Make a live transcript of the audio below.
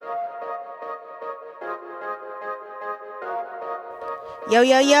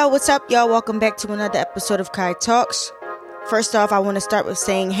Yo, what's up, y'all? Welcome back to another episode of Kai Talks. First off, I want to start with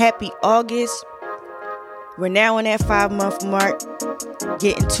saying happy August. We're now on that 5-month mark,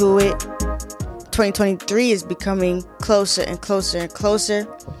 getting to it. 2023 is becoming closer and closer and closer,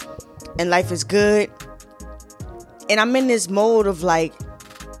 and life is good. And I'm in this mode of like,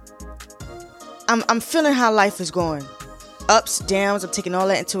 I'm feeling how life is going. Ups, downs, I'm taking all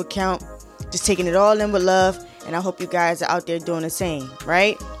that into account. Just taking it all in with love. And I hope you guys are out there doing the same,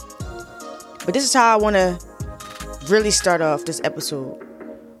 right? But this is how I want to really start off this episode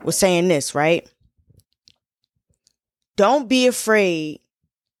with saying this, right? Don't be afraid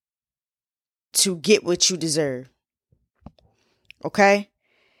to get what you deserve. Okay?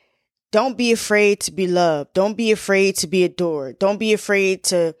 Don't be afraid to be loved. Don't be afraid to be adored. Don't be afraid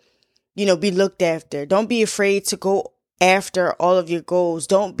to, be looked after. Don't be afraid to go after all of your goals.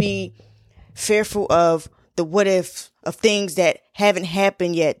 Don't be fearful of the what if of things that haven't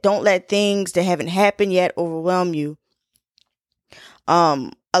happened yet. Don't let things that haven't happened yet overwhelm you.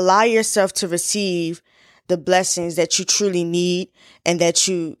 Allow yourself to receive the blessings that you truly need and that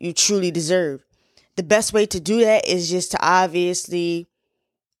you truly deserve. The best way to do that is just to obviously,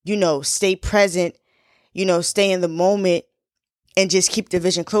 stay present, stay in the moment and just keep the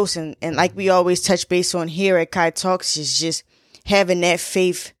vision close. And like we always touch base on here at Kai Talks is just having that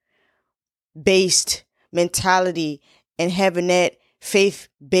faith-based mentality and having that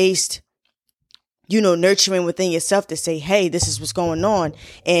faith-based, nurturing within yourself to say, hey, this is what's going on.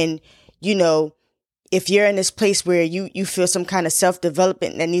 And, if you're in this place where you feel some kind of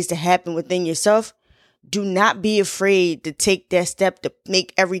self-development that needs to happen within yourself, do not be afraid to take that step to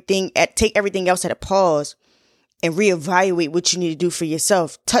take everything else at a pause and reevaluate what you need to do for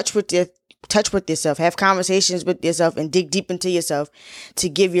yourself. Touch with yourself, have conversations with yourself and dig deep into yourself to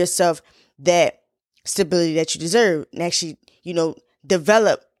give yourself that stability that you deserve and actually,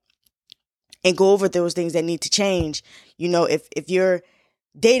 develop and go over those things that need to change. If you're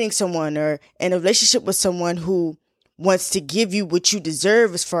dating someone or in a relationship with someone who wants to give you what you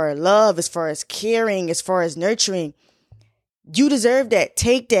deserve as far as love, as far as caring, as far as nurturing, you deserve that.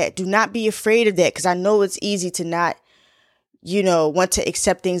 Take that. Do not be afraid of that, because I know it's easy to not, want to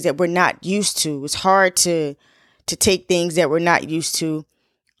accept things that we're not used to. It's hard to take things that we're not used to.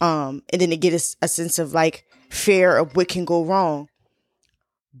 And then to get a sense of like fear of what can go wrong.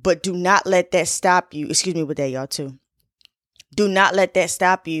 But do not let that stop you. Excuse me with that, y'all, too. Do not let that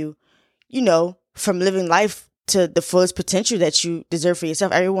stop you, from living life to the fullest potential that you deserve for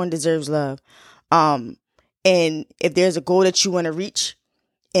yourself. Everyone deserves love. And if there's a goal that you want to reach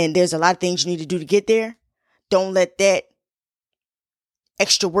and there's a lot of things you need to do to get there, don't let that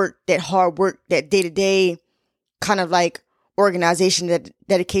extra work, that hard work, that day-to-day kind of like organization, that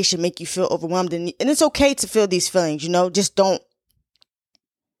dedication make you feel overwhelmed. And it's okay to feel these feelings, just don't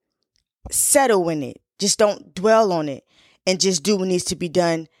settle in it. Just don't dwell on it and just do what needs to be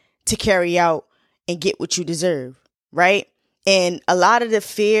done to carry out and get what you deserve. Right. And a lot of the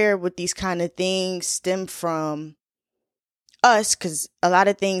fear with these kind of things stem from us, because a lot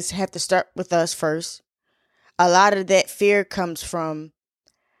of things have to start with us first. A lot of that fear comes from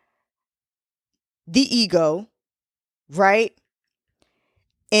the ego, right?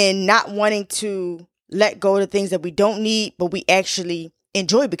 And not wanting to let go of the things that we don't need, but we actually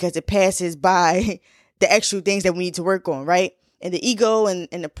enjoy because it passes by the actual things that we need to work on, right? And the ego and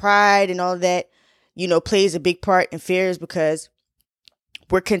the pride and all of that, plays a big part in fears, because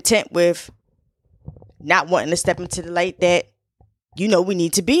we're content with not wanting to step into the light that, we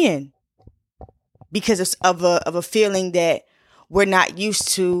need to be in, because of a feeling that we're not used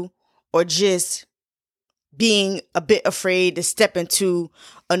to, or just being a bit afraid to step into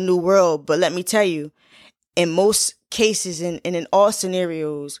a new world. But let me tell you, in most cases and in all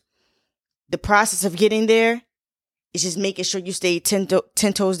scenarios, the process of getting there is just making sure you stay 10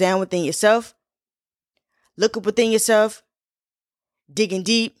 toes down within yourself. Look up within yourself, digging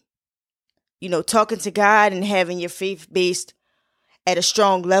deep, talking to God and having your faith based at a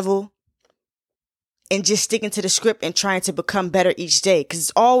strong level, and just sticking to the script and trying to become better each day. Because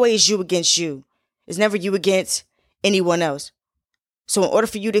it's always you against you. It's never you against anyone else. So in order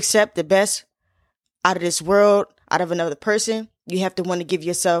for you to accept the best out of this world, out of another person, you have to want to give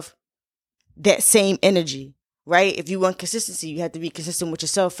yourself that same energy, right? If you want consistency, you have to be consistent with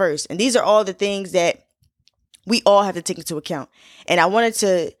yourself first. And these are all the things that we all have to take into account. And I wanted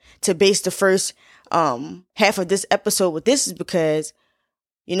to base the first half of this episode with this, is because,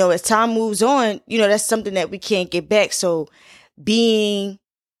 as time moves on, that's something that we can't get back. So being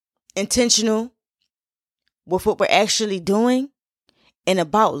intentional with what we're actually doing and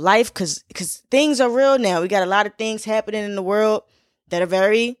about life, because things are real now. We got a lot of things happening in the world that are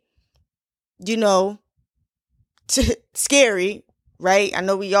very, scary, right? I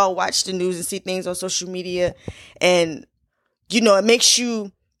know we all watch the news and see things on social media, and, it makes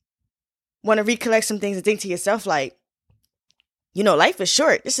you want to recollect some things and think to yourself, like, life is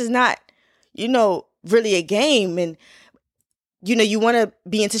short. This is not, really a game. And, you want to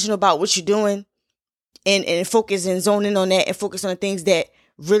be intentional about what you're doing and focus and zone in on that and focus on the things that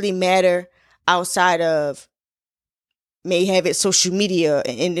really matter outside of may have it social media,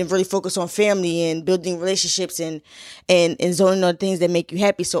 and then really focus on family and building relationships and zoning on things that make you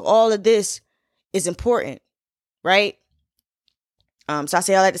happy. So all of this is important, right? So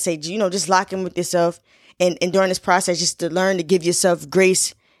I like to say, just lock in with yourself and during this process, just to learn to give yourself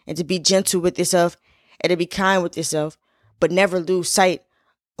grace and to be gentle with yourself and to be kind with yourself, but never lose sight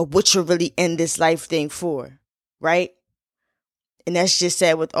of what you're really in this life thing for, right? And that's just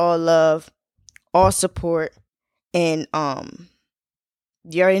said with all love, all support. And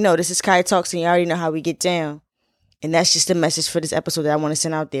you already know this is Kai Talks, and you already know how we get down. And that's just the message for this episode that I want to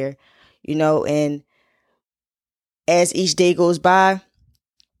send out there, and as each day goes by,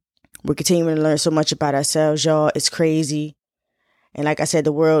 we're continuing to learn so much about ourselves, y'all. It's crazy. And like I said,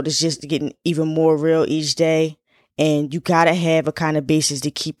 the world is just getting even more real each day. And you got to have a kind of basis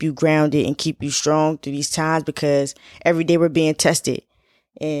to keep you grounded and keep you strong through these times, because every day we're being tested.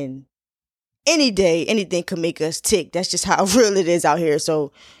 And any day, anything can make us tick. That's just how real it is out here.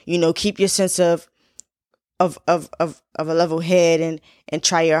 So, keep your sense of a level head and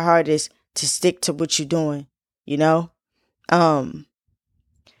try your hardest to stick to what you're doing, But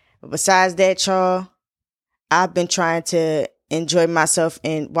besides that, y'all, I've been trying to enjoy myself,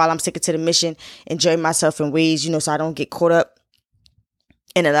 and while I'm sticking to the mission, enjoy myself in ways, so I don't get caught up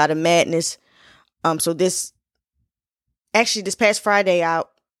in a lot of madness. So this past Friday, I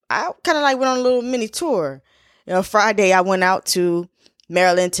kind of went on a little mini tour. Friday I went out to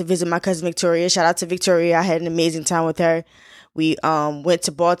Maryland to visit my cousin Victoria. Shout out to Victoria. I had an amazing time with her. We went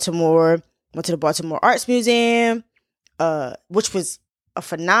to Baltimore, went to the Baltimore Arts Museum, which was a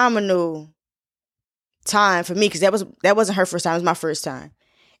phenomenal time for me, because that wasn't her first time. It was my first time.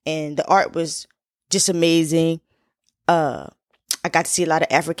 And the art was just amazing. I got to see a lot of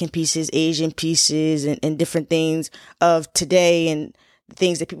African pieces, Asian pieces, and different things of today, and the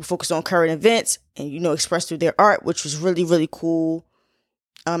things that people focus on, current events, and, express through their art, which was really, really cool.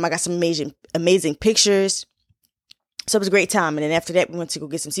 I got some amazing pictures. So it was a great time. And then after that, we went to go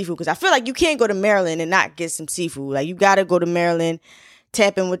get some seafood, because I feel like you can't go to Maryland and not get some seafood. Like, you got to go to Maryland,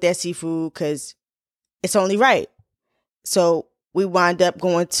 tap in with that seafood, because it's only right. So we wind up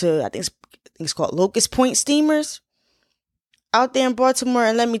going to, I think it's called Locust Point Steamers out there in Baltimore.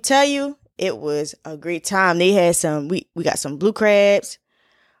 And let me tell you, it was a great time. They had we got some blue crabs,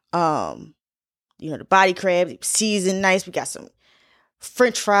 the body crabs, seasoned nice. We got some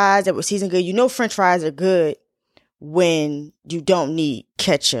French fries that were seasoned good. French fries are good when you don't need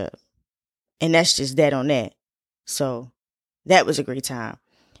ketchup. And that's just that on that. So that was a great time.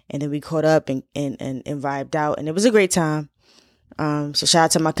 And then we caught up and vibed out, and it was a great time. So shout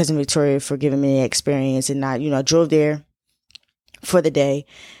out to my cousin Victoria for giving me the experience. And I drove there for the day.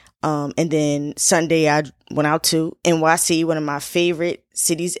 And then Sunday I went out to NYC, one of my favorite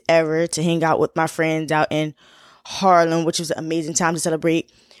cities ever, to hang out with my friends out in Harlem, which was an amazing time to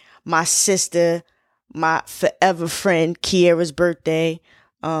celebrate my sister, my forever friend Kiera's birthday,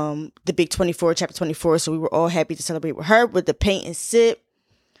 the big 24, chapter 24. So we were all happy to celebrate with her with the paint and sip,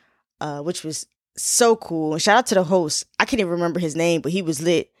 which was so cool. And shout out to the host. I can't even remember his name, but he was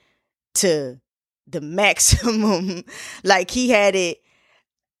lit to the maximum. Like, he had it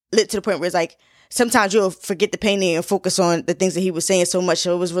lit to the point where it's like, sometimes you'll forget the painting and focus on the things that he was saying so much.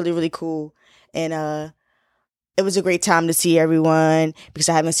 So it was really, really cool. And it was a great time to see everyone, because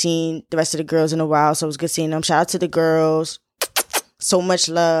I haven't seen the rest of the girls in a while. So it was good seeing them. Shout out to the girls. So much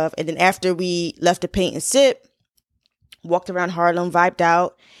love. And then after we left the paint and sip, walked around Harlem, vibed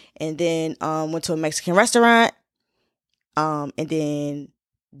out, and then went to a Mexican restaurant. And then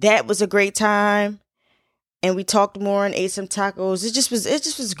that was a great time. And we talked more and ate some tacos. It just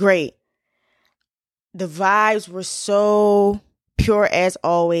was great. The vibes were so pure as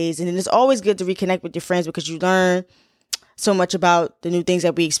always. And then it's always good to reconnect with your friends, because you learn so much about the new things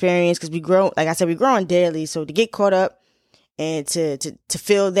that we experience, because we grow, like I said, we're growing daily. So to get caught up and to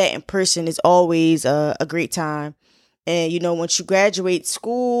feel that in person is always a great time. And, once you graduate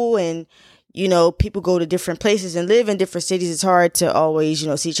school and, people go to different places and live in different cities, it's hard to always,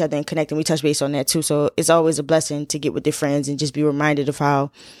 see each other and connect. And we touch base on that too. So it's always a blessing to get with your friends and just be reminded of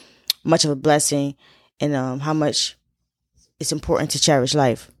how much of a blessing and how much it's important to cherish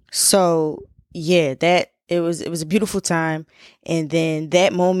life. So yeah, that It was a beautiful time. And then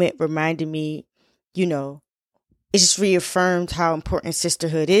that moment reminded me, you know, it just reaffirmed how important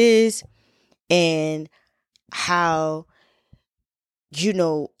sisterhood is, and how,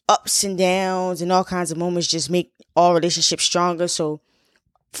 ups and downs and all kinds of moments just make all relationships stronger. So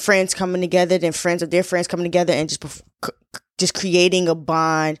friends coming together, then friends of their friends coming together, and just creating a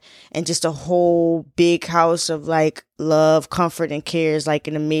bond, and just a whole big house of like love, comfort, and care is like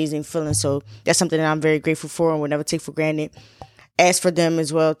an amazing feeling. So that's something that I'm very grateful for and will never take for granted. As for them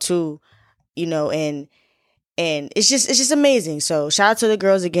as well too, and it's just amazing. So shout out to the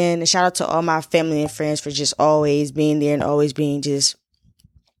girls again, and shout out to all my family and friends for just always being there and always being just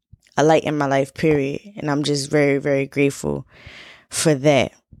a light in my life, period. And I'm just very, very grateful for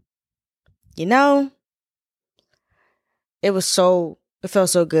that. It felt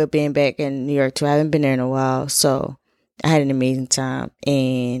so good being back in New York too. I haven't been there in a while, so I had an amazing time,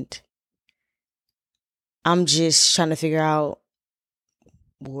 and I'm just trying to figure out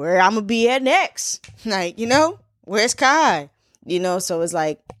where I'm gonna be at next. Like, where's Kai? So it's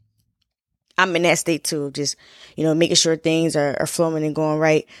like I'm in that state too, of just, making sure things are flowing and going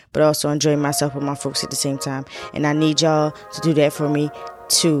right, but also enjoying myself with my folks at the same time. And I need y'all to do that for me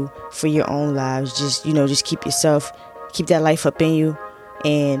too, for your own lives. Just, just keep that life up in you,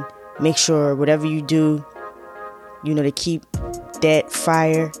 and make sure whatever you do, to keep that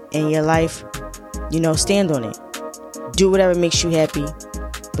fire in your life, stand on it. Do whatever makes you happy,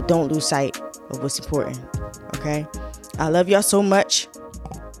 but don't lose sight of what's important. Okay? I love y'all so much.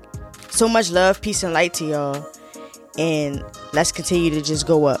 So much love, peace, and light to y'all. And let's continue to just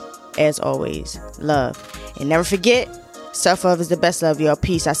go up, as always. Love. And never forget, self-love is the best love, y'all.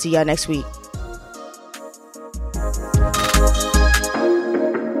 Peace. I'll see y'all next week.